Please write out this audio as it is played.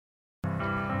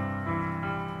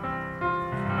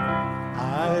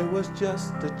I was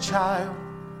just a child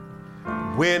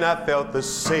when I felt the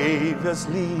Savior's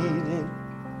leading.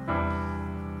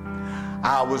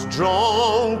 I was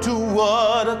drawn to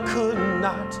what I could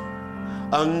not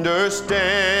understand.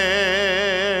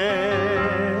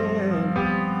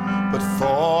 But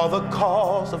for the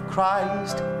cause of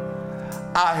Christ,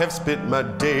 I have spent my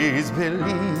days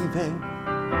believing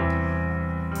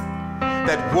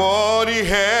that what He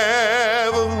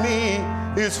have of me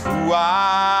is who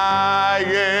I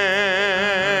am.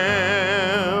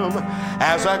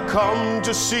 As I come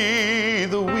to see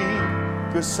the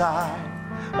weaker side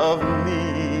of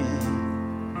me,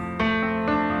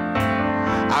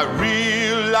 I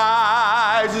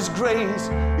realize His grace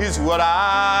is what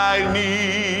I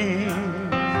need.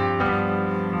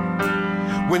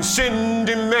 When sin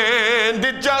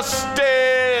demanded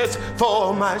justice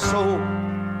for my soul,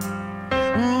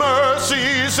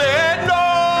 mercy said no.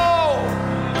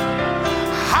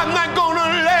 I'm not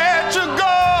gonna let you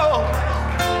go.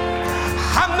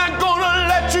 I'm not gonna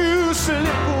let you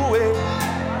slip away.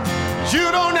 You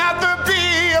don't have to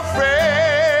be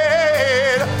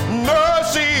afraid.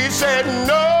 Mercy said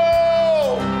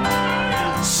no.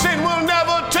 Sin will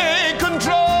never take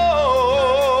control.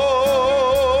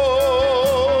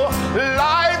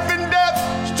 Life and death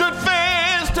stood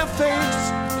face to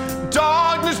face.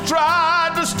 Darkness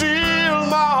tried to steal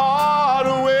my heart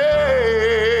away.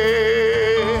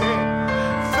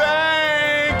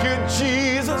 Thank you,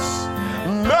 Jesus.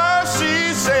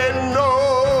 Mercy said no.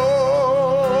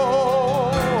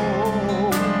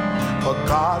 For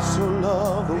God so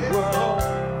loved the world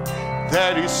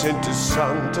that He sent His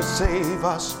Son to save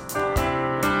us.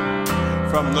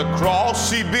 From the cross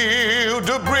He built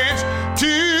a bridge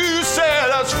to set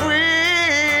us free.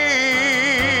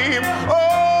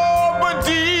 Oh, but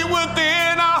deep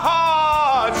within our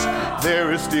hearts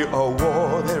there is still a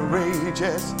war that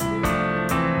rages,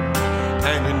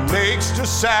 and it makes the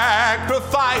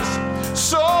sacrifice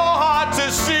so hard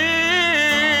to see.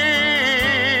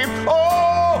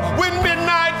 Oh, when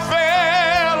midnight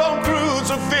fell on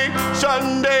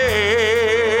Crucifixion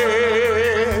Day,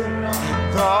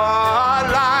 the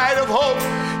light of hope,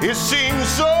 it seems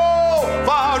so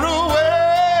far away.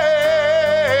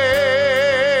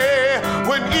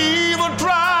 When evil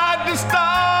tried to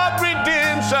stop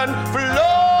redemption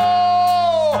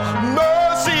flow,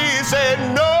 mercy said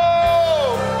no.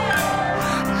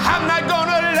 I'm not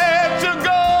gonna let you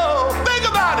go. Think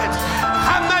about it.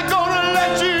 I'm not gonna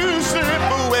let you slip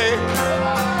away.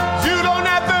 You don't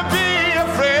have to be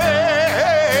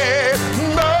afraid.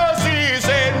 Mercy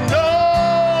said no.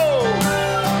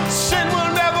 Sin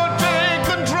will never take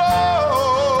control.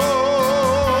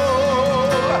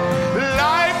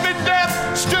 Life and death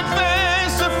stood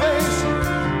face to face.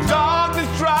 Darkness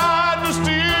tried to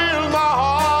steal my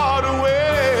heart away.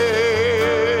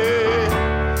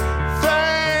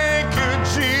 Thank you,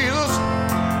 Jesus.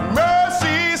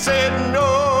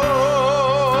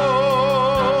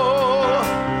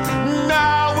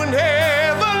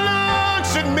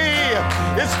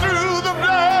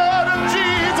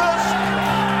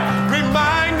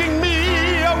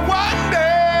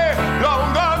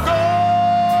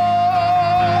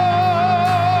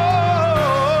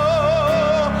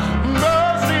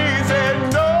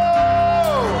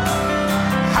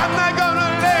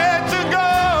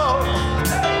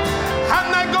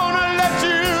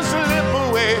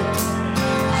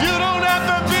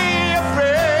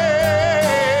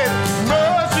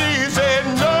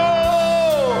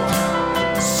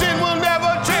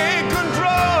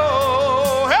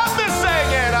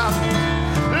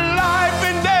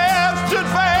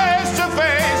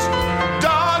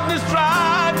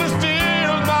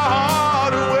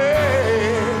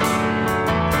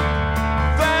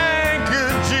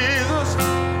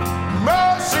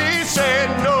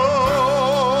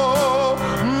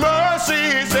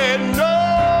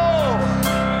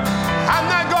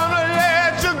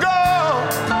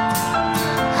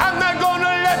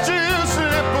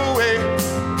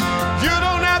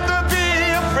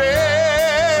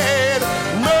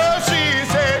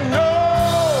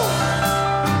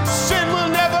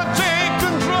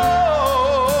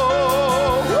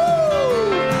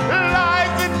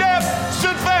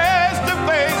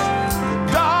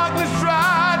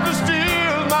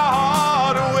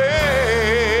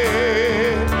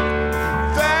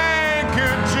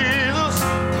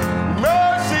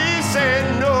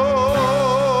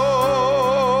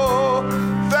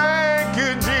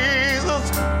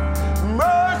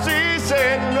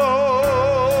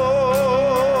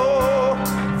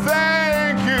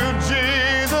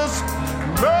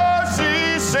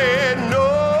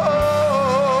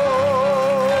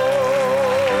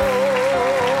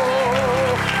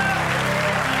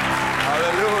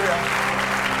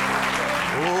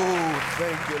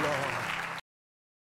 Thank you, Lord.